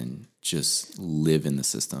rather than just live in the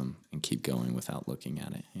system and keep going without looking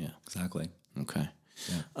at it. Yeah, exactly. Okay.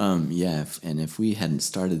 Yeah. If we hadn't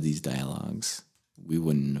started these dialogues, we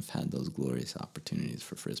wouldn't have had those glorious opportunities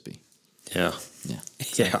for Frisbee. Yeah. Yeah.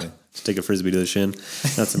 Exactly. Yeah. To take a Frisbee to the shin.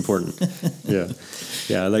 That's important. Yeah.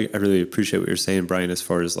 I really appreciate what you're saying, Brian, as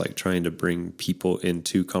far as like trying to bring people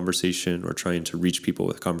into conversation or trying to reach people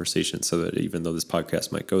with conversation so that even though this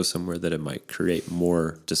podcast might go somewhere, that it might create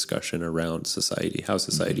more discussion around society, how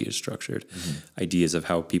society is structured, ideas of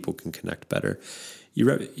how people can connect better. You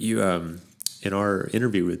in our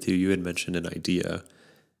interview with you, you had mentioned an idea.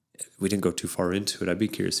 We didn't go too far into it. I'd be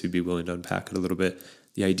curious if you'd be willing to unpack it a little bit.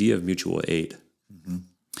 The idea of mutual aid.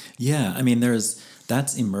 Yeah, I mean,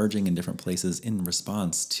 that's emerging in different places in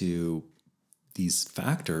response to these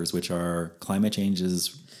factors, which are climate change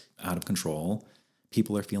is out of control,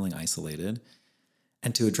 people are feeling isolated,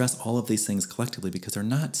 and to address all of these things collectively, because they're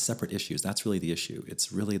not separate issues. That's really the issue.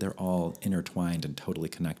 It's really, they're all intertwined and totally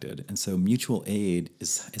connected. And so mutual aid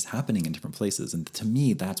is happening in different places. And to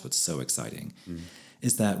me, that's what's so exciting,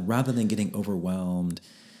 is that rather than getting overwhelmed,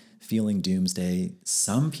 feeling doomsday,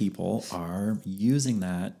 some people are using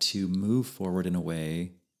that to move forward in a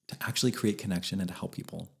way to actually create connection and to help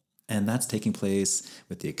people. And that's taking place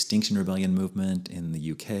with the Extinction Rebellion movement in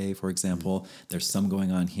the UK, for example. There's some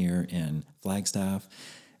going on here in Flagstaff.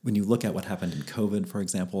 When you look at what happened in COVID, for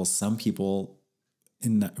example, some people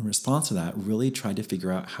in response to that really tried to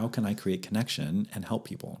figure out, how can I create connection and help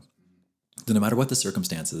people? So no matter what the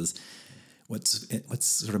circumstances, what's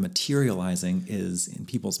sort of materializing is in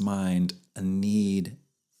people's mind a need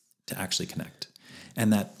to actually connect.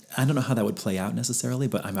 And that, I don't know how that would play out necessarily,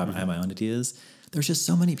 but I have my own ideas. There's just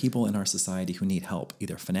so many people in our society who need help,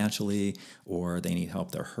 either financially, or they need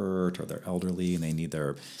help, they're hurt, or they're elderly, and they need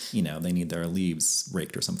their leaves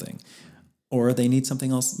raked or something. Or they need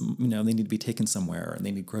something else, they need to be taken somewhere, and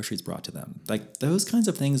they need groceries brought to them. Like, those kinds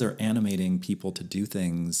of things are animating people to do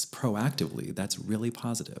things proactively. That's really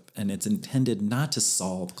positive. And it's intended not to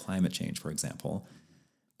solve climate change, for example,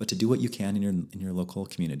 but to do what you can in your local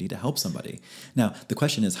community to help somebody. Now, the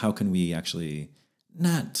question is, how can we actually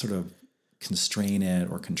not sort of constrain it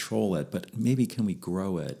or control it, but maybe can we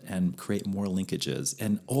grow it and create more linkages,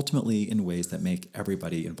 and ultimately in ways that make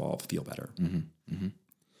everybody involved feel better.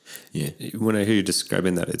 Yeah. When I hear you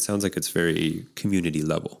describing that, it sounds like it's very community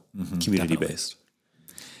level, community based.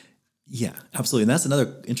 Yeah, absolutely. And that's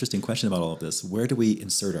another interesting question about all of this. Where do we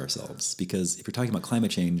insert ourselves? Because if you're talking about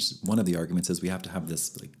climate change, one of the arguments is we have to have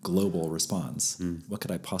this like global response. What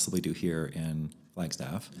could I possibly do here in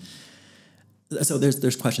Flagstaff? So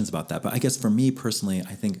there's questions about that. But I guess for me personally,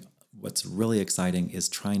 I think what's really exciting is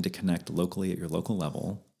trying to connect locally at your local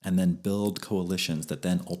level and then build coalitions that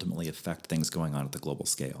then ultimately affect things going on at the global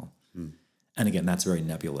scale. And again, that's very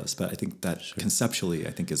nebulous, but I think that conceptually,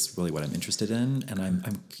 I think is really what I'm interested in. And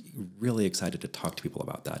I'm really excited to talk to people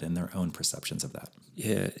about that and their own perceptions of that.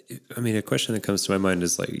 Yeah. I mean, a question that comes to my mind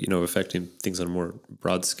is like, affecting things on a more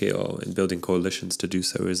broad scale and building coalitions to do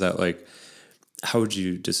so. Is that like, how would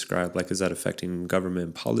you describe, like, is that affecting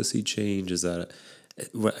government policy change? Is that,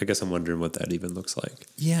 I guess I'm wondering what that even looks like.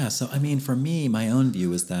 Yeah. So, I mean, for me, my own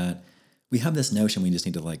view is that we have this notion we just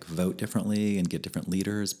need to like vote differently and get different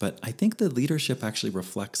leaders, but I think the leadership actually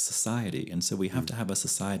reflects society. And so we have to have a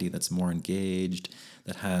society that's more engaged,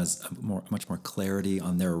 that has much more clarity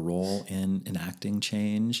on their role in enacting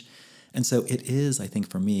change. And so it is, I think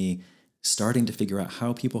for me, starting to figure out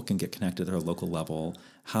how people can get connected at their local level,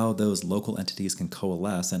 how those local entities can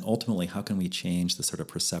coalesce, and ultimately how can we change the sort of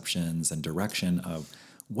perceptions and direction of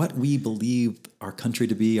what we believe our country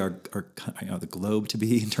to be, our the globe to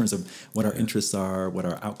be, in terms of what our interests are, what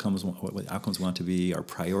our outcomes, what outcomes we want to be, our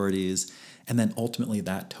priorities, and then ultimately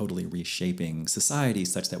that totally reshaping society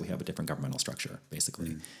such that we have a different governmental structure,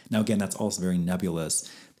 basically. Now, again, that's also very nebulous,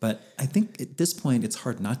 but I think at this point it's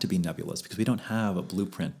hard not to be nebulous because we don't have a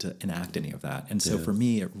blueprint to enact any of that. And so for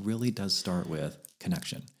me, it really does start with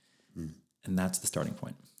connection, and that's the starting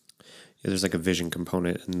point. Yeah, there's like a vision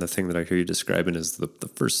component, and the thing that I hear you describing is the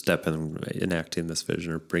first step in enacting this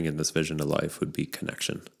vision or bringing this vision to life would be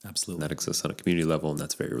connection. Absolutely. And that exists on a community level, and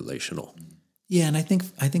that's very relational. Yeah, and I think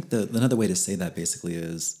another way to say that basically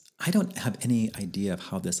is I don't have any idea of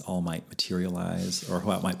how this all might materialize or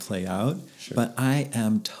how it might play out, but I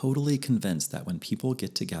am totally convinced that when people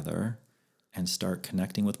get together and start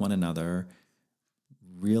connecting with one another,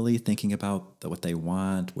 really thinking about what they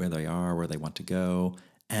want, where they are, where they want to go,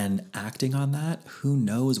 and acting on that, who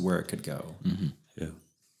knows where it could go? Yeah,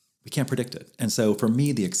 we can't predict it. And so for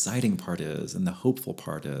me, the exciting part is, and the hopeful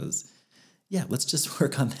part is, yeah, let's just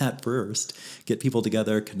work on that first. Get people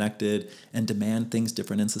together, connected, and demand things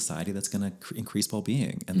different in society that's going to increase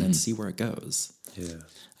well-being, and then see where it goes. Yeah,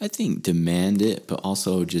 I think demand it, but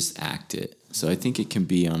also just act it. So I think it can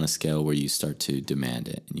be on a scale where you start to demand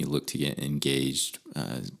it and you look to get engaged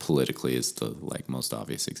politically is the most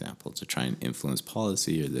obvious example, to try and influence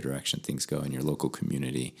policy or the direction things go in your local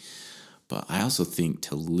community. But I also think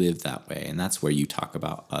to live that way, and that's where you talk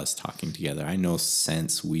about us talking together. I know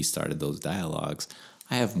since we started those dialogues,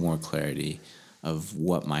 I have more clarity of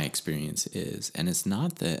what my experience is. And it's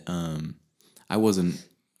not that I wasn't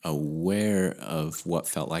aware of what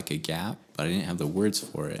felt like a gap, but I didn't have the words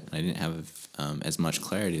for it. I didn't have as much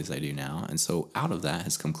clarity as I do now. And so out of that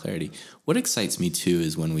has come clarity. What excites me too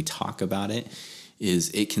is when we talk about it,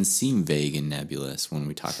 is it can seem vague and nebulous when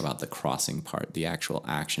we talk about the crossing part, the actual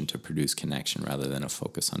action to produce connection rather than a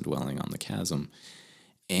focus on dwelling on the chasm.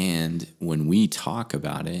 And when we talk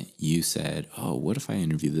about it, you said, oh, what if I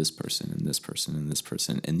interview this person and this person and this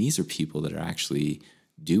person? And these are people that are actually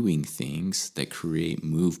doing things that create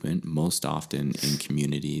movement, most often in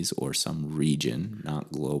communities or some region,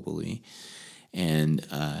 not globally. And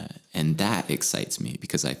that excites me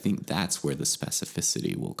because I think that's where the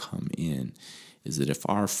specificity will come in, is that if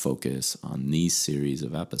our focus on these series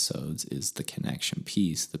of episodes is the connection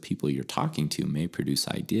piece, the people you're talking to may produce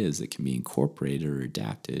ideas that can be incorporated or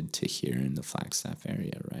adapted to here in the Flagstaff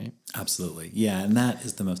area, right? Absolutely. Yeah, and that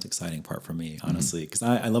is the most exciting part for me, honestly, because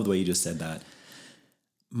I love the way you just said that.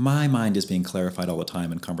 My mind is being clarified all the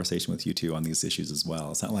time in conversation with you two on these issues as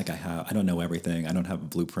well. It's not like I don't know everything. I don't have a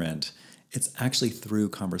blueprint. It's actually through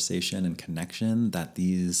conversation and connection that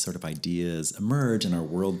these sort of ideas emerge and our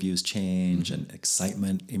worldviews change and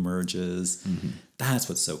excitement emerges. That's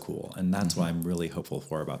what's so cool. And that's what I'm really hopeful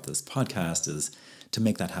for about this podcast, is to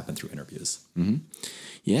make that happen through interviews.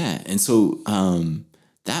 Yeah. And so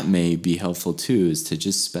that may be helpful too, is to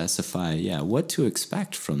just specify, what to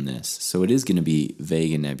expect from this. So it is going to be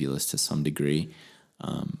vague and nebulous to some degree.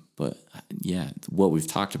 But what we've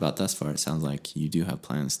talked about thus far, it sounds like you do have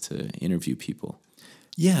plans to interview people.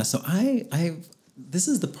 Yeah, so I've this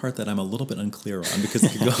is the part that I'm a little bit unclear on because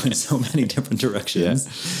it could go in so many different directions.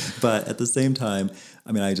 Yeah. But at the same time,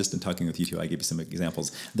 I mean, I just been talking with you two. I gave you some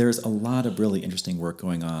examples. There's a lot of really interesting work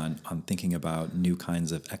going on thinking about new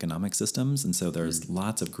kinds of economic systems. And so there's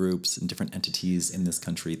lots of groups and different entities in this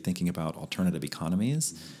country thinking about alternative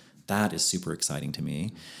economies. That is super exciting to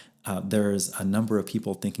me. There's a number of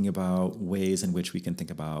people thinking about ways in which we can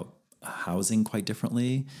think about housing quite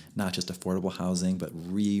differently, not just affordable housing, but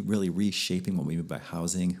really reshaping what we mean by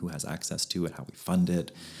housing, who has access to it, how we fund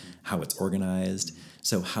it, how it's organized.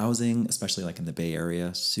 So housing, especially like in the Bay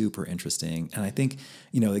Area, super interesting. And I think,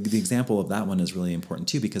 the example of that one is really important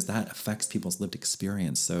too, because that affects people's lived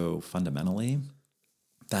experience so fundamentally.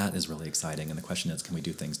 That is really exciting. And the question is, can we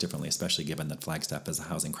do things differently, especially given that Flagstaff has a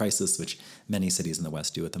housing crisis, which many cities in the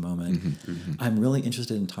West do at the moment. I'm really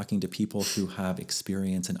interested in talking to people who have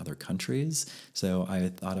experience in other countries. So I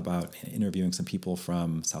thought about interviewing some people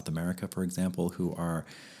from South America, for example, who are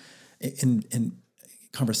in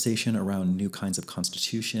conversation around new kinds of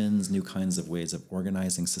constitutions, new kinds of ways of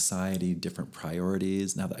organizing society, different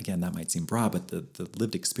priorities. Now, again, that might seem broad, but the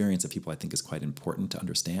lived experience of people I think is quite important to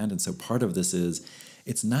understand. And so part of this is,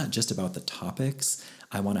 it's not just about the topics.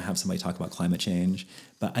 I want to have somebody talk about climate change,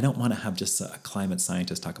 but I don't want to have just a climate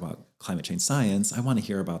scientist talk about climate change science. I want to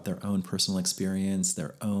hear about their own personal experience,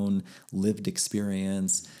 their own lived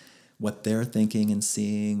experience, what they're thinking and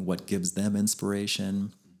seeing, what gives them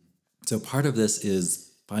inspiration. So part of this is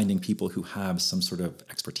finding people who have some sort of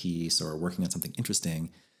expertise or are working on something interesting.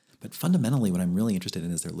 But fundamentally, what I'm really interested in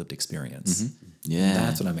is their lived experience. Yeah.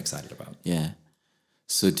 That's what I'm excited about. Yeah.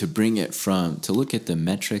 So to bring it to look at the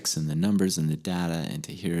metrics and the numbers and the data and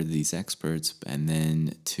to hear these experts, and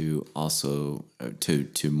then to also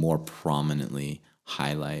to more prominently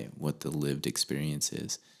highlight what the lived experience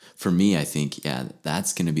is. For me, I think,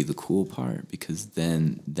 that's going to be the cool part, because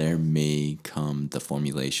then there may come the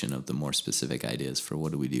formulation of the more specific ideas for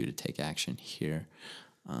what do we do to take action here,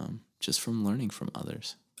 just from learning from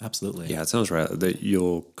others. Absolutely. Yeah, it sounds right that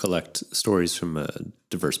you'll collect stories from a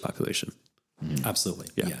diverse population. Absolutely.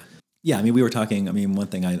 Yeah. Yeah. I mean, we were talking, one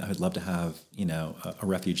thing I would love to have, a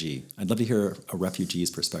refugee. I'd love to hear a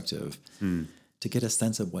refugee's perspective to get a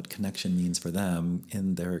sense of what connection means for them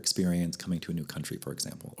in their experience coming to a new country, for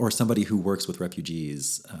example, or somebody who works with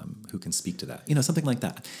refugees who can speak to that, something like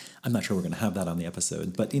that. I'm not sure we're going to have that on the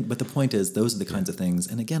episode, but the point is, those are the kinds of things.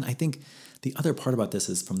 And again, I think the other part about this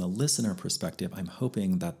is from the listener perspective, I'm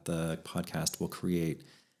hoping that the podcast will create,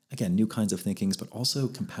 again, new kinds of thinkings, but also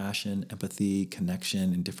compassion, empathy,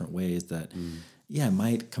 connection in different ways that,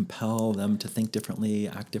 might compel them to think differently,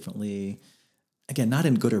 act differently. Again, not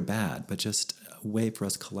in good or bad, but just a way for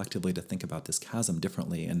us collectively to think about this chasm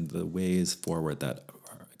differently and the ways forward that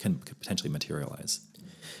can potentially materialize.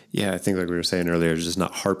 Yeah, I think like we were saying earlier, just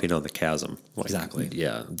not harping on the chasm. Exactly.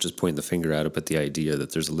 Yeah, just pointing the finger at it, but the idea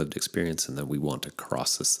that there's a lived experience and that we want to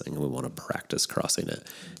cross this thing and we want to practice crossing it.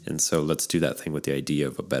 And so let's do that thing with the idea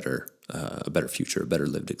of a better future, a better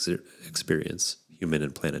lived experience, human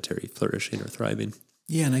and planetary flourishing or thriving.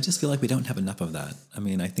 Yeah, and I just feel like we don't have enough of that.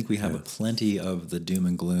 I think we have plenty of the doom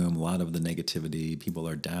and gloom, a lot of the negativity. People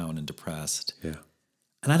are down and depressed. Yeah.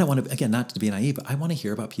 And I don't want to, again, not to be naive, but I want to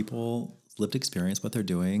hear about people's lived experience, what they're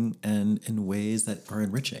doing, and in ways that are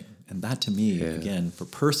enriching. And that to me, again, for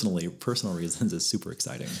personal reasons, is super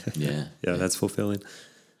exciting. Yeah. Yeah, that's fulfilling.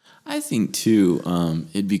 I think, too,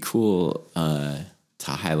 it'd be cool to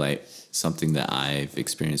highlight something that I've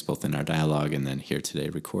experienced both in our dialogue and then here today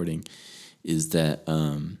recording, is that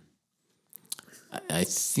I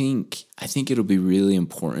think it'll be really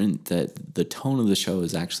important that the tone of the show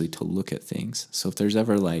is actually to look at things. So if there's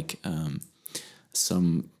ever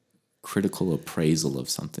some critical appraisal of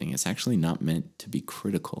something, it's actually not meant to be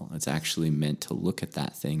critical. It's actually meant to look at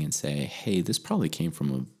that thing and say, hey, this probably came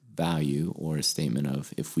from a value or a statement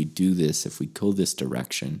of, if we do this, if we go this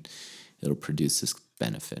direction, it'll produce this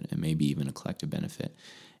benefit and maybe even a collective benefit.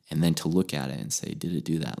 And then to look at it and say, did it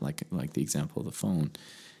do that? Like the example of the phone.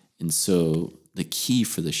 And so the key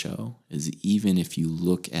for the show is, even if you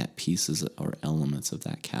look at pieces or elements of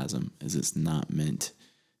that chasm, is it's not meant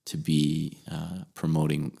to be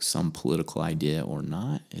promoting some political idea or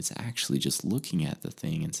not. It's actually just looking at the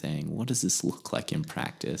thing and saying, what does this look like in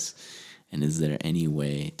practice? And is there any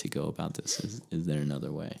way to go about this? Is there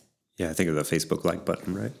another way? Yeah, I think of the Facebook like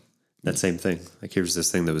button, right? That same thing. Like, here's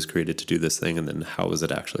this thing that was created to do this thing, and then how is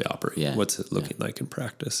it actually operating? Yeah. What's it looking like in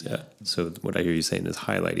practice? Yeah. So what I hear you saying is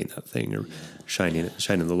highlighting that thing or shining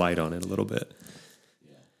the light on it a little bit.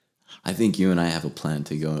 I think you and I have a plan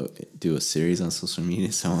to go do a series on social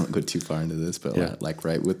media, so I won't go too far into this, but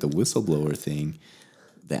right with the whistleblower thing,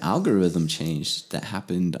 the algorithm change that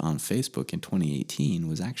happened on Facebook in 2018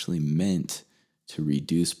 was actually meant to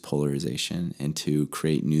reduce polarization and to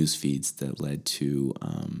create news feeds that led to,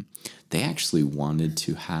 they actually wanted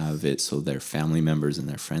to have it so their family members and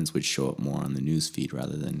their friends would show up more on the news feed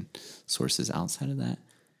rather than sources outside of that.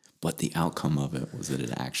 But the outcome of it was that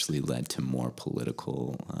it actually led to more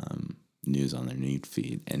political news on their news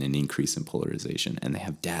feed and an increase in polarization. And they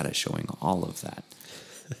have data showing all of that.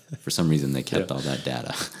 For some reason, they kept all that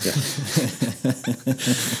data.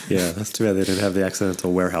 Yeah, that's too bad they didn't have the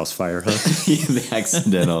accidental warehouse fire, huh? The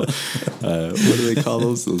accidental, what do they call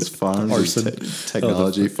those? Those farms? Arson.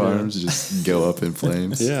 Technology farms just go up in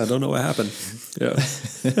flames. Yeah, I don't know what happened. Yeah.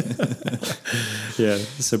 Yeah.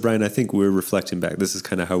 So, Brian, I think we're reflecting back. This is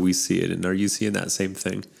kind of how we see it. And are you seeing that same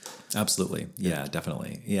thing? Absolutely. Yeah,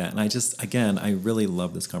 definitely. Yeah. And I really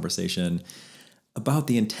love this conversation about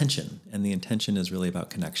the intention, and the intention is really about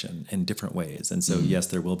connection in different ways. And so, yes,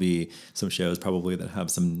 there will be some shows probably that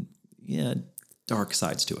have some dark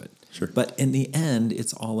sides to it. Sure. But in the end,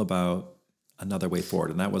 it's all about another way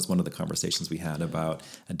forward. And that was one of the conversations we had about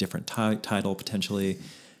a different title potentially.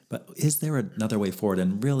 But is there another way forward?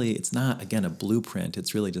 And really, it's not, again, a blueprint.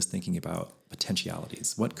 It's really just thinking about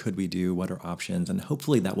potentialities. What could we do? What are options? And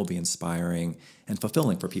hopefully that will be inspiring and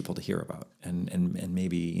fulfilling for people to hear about and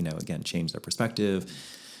maybe, again, change their perspective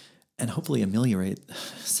and hopefully ameliorate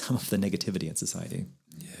some of the negativity in society.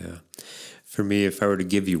 Yeah. For me, if I were to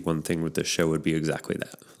give you one thing with this show, would be exactly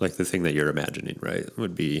that. Like the thing that you're imagining, right?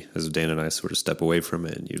 Would be, as Dan and I sort of step away from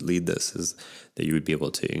it and you lead this, is that you would be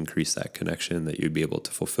able to increase that connection, that you'd be able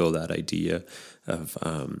to fulfill that idea of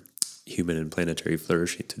human and planetary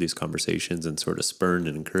flourishing to these conversations and sort of spurn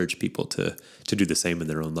and encourage people to do the same in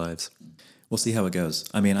their own lives. We'll see how it goes.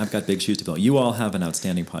 I mean, I've got big shoes to fill. You all have an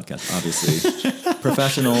outstanding podcast, obviously.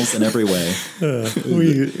 Professionals in every way.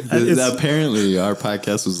 Apparently, our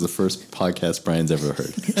podcast was the first podcast Brian's ever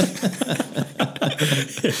heard.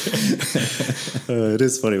 It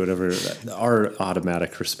is funny whenever our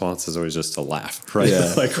automatic response is always just to laugh, right?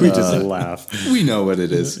 Yeah. Like we just laugh. We know what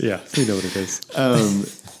it is. Yeah, we know what it is.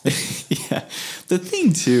 Yeah. The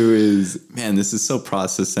thing too is, man, this is so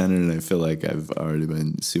process centered, and I feel like I've already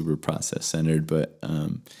been super process centered. But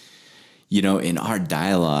in our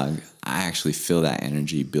dialogue, I actually feel that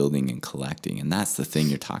energy building and collecting, and that's the thing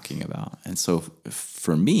you're talking about. And so,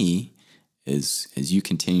 for me, as you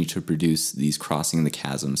continue to produce these Crossing the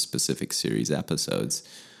Chasm specific series episodes,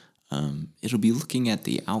 it'll be looking at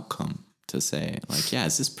the outcome to say, like,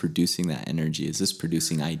 is this producing that energy? Is this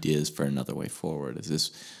producing ideas for another way forward? Is this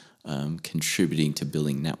contributing to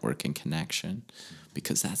building network and connection?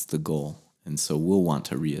 Because that's the goal. And so we'll want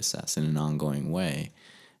to reassess in an ongoing way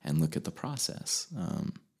and look at the process.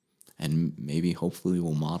 And maybe, hopefully,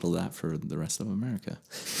 we'll model that for the rest of America.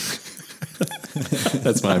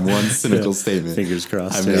 That's my one cynical statement. Fingers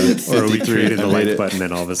crossed. I made it 53. Or we created the like button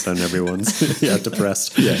and all of a sudden everyone's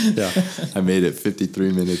depressed. Yeah. I made it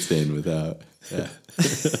 53 minutes in without. Yeah.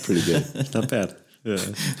 Pretty good. Not bad. Yeah.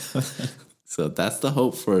 So that's the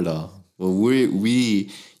hope for it all. Well,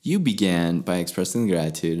 you began by expressing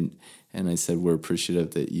gratitude, and I said we're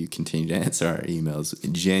appreciative that you continue to answer our emails.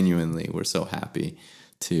 Genuinely, we're so happy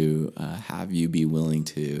to have you be willing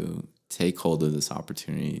to take hold of this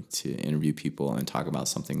opportunity to interview people and talk about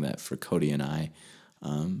something that for Cody and I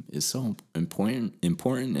is so important and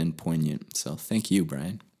poignant. So thank you,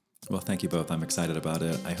 Brian. Well, thank you both. I'm excited about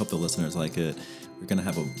it. I hope the listeners like it. We're going to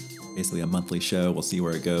have basically a monthly show. We'll see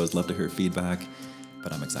where it goes. Love to hear feedback,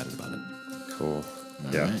 but I'm excited about it. Cool.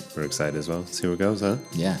 All right. We're excited as well. See where it goes, huh?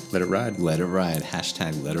 Yeah. Let it ride. Let it ride. # let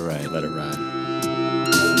it ride. Let it ride.